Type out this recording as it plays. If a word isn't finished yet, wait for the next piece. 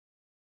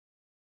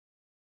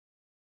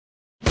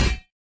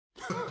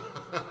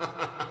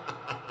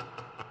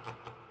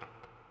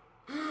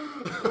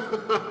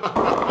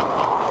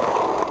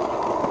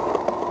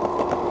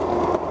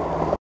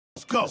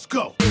Let's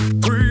go.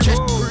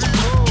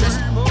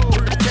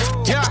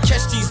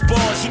 Catch these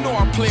bars, you know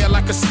I play it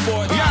like a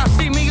sport. Yeah,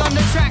 see me on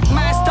the track,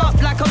 masked up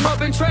like I'm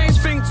robbing trains.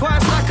 Think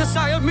twice like a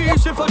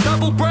Siamese with a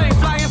double brain.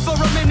 Flying for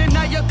a minute,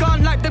 now you're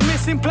gone like the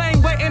missing plane.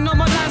 Waiting on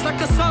my lines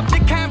like a sub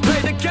that can't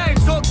play the game.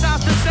 Talk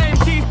sounds the same,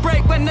 teeth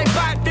break when they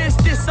bite this.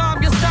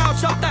 Disarm your style,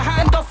 chop the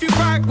hand off you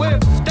right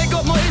with. They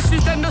got more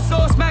issues than the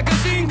Source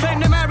magazine. Claim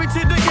they're married to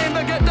the game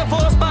but get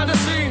divorced by the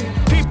scene.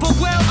 People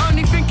will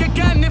only think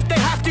again if they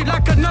have to,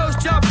 like a nose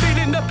job.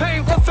 Feeling the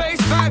pain for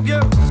face value.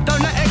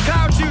 Don't let it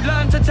cloud you,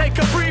 learn to take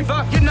a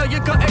breather. You know you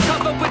got it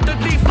covered with the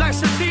leaf like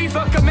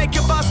sativa. Can make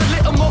your bars a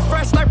little more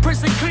fresh like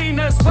prison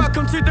cleaners.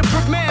 Welcome to the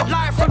premiere,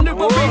 live from New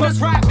Arenas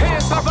right here.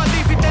 So I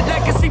leave you the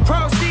legacy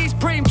proceeds.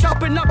 Preem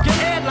chopping up your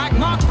ear like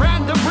Mark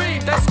Brandon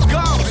Reed. Let's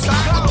go.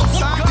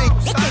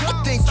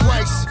 Think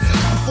twice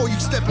before you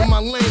step in my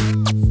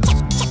lane.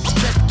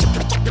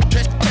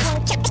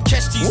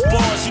 Catch these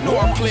bars, you know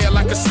I play it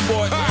like a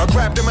sport. I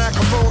grab the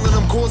microphone and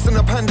I'm causing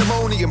a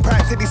pandemonium.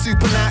 Practically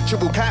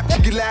supernatural, capture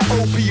you like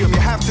opium. You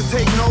have to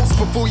take notes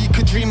before you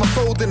could dream of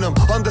folding them.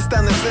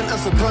 Understand the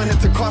sentence or turn it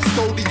to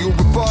custodial.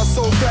 With bars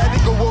so bad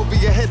they go over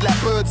your head like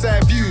bird's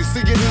eye views. So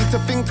you need to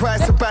think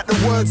twice about the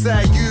words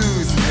I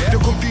use. They'll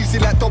confuse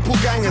you like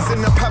doppelgangers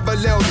in a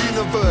parallel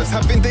universe.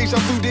 Having deja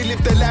vu, they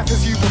live their life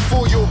as you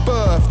before your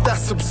birth.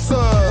 That's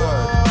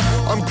absurd.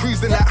 I'm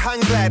cruising like hang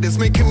gliders,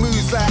 making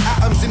moves like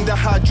atoms in the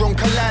Hadron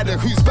Collider.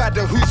 Who's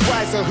badder, who's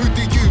wiser, who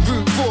do you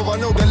root for? I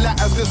know the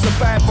latter's the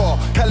survivor.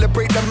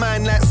 Calibrate the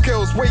mind like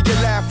scales, weigh your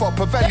life up.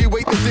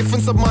 Evaluate the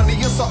difference of money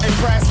and something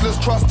priceless.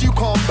 Trust you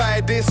can't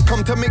buy this.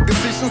 Come to make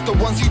decisions, the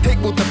ones you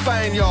take will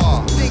define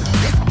ya. Think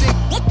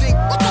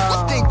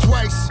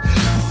twice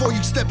before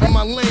you step in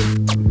my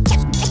lane.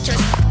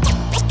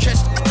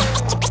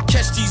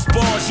 Catch these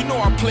bars, you know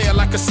I play it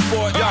like a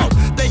sport. Yo,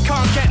 they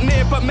can't get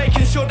near but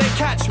making sure they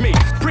catch me.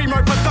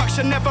 Primo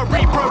production, never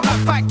repro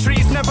like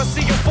factories. Never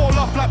see you fall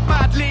off like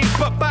bad leaves,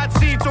 but bad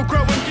seeds will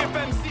grow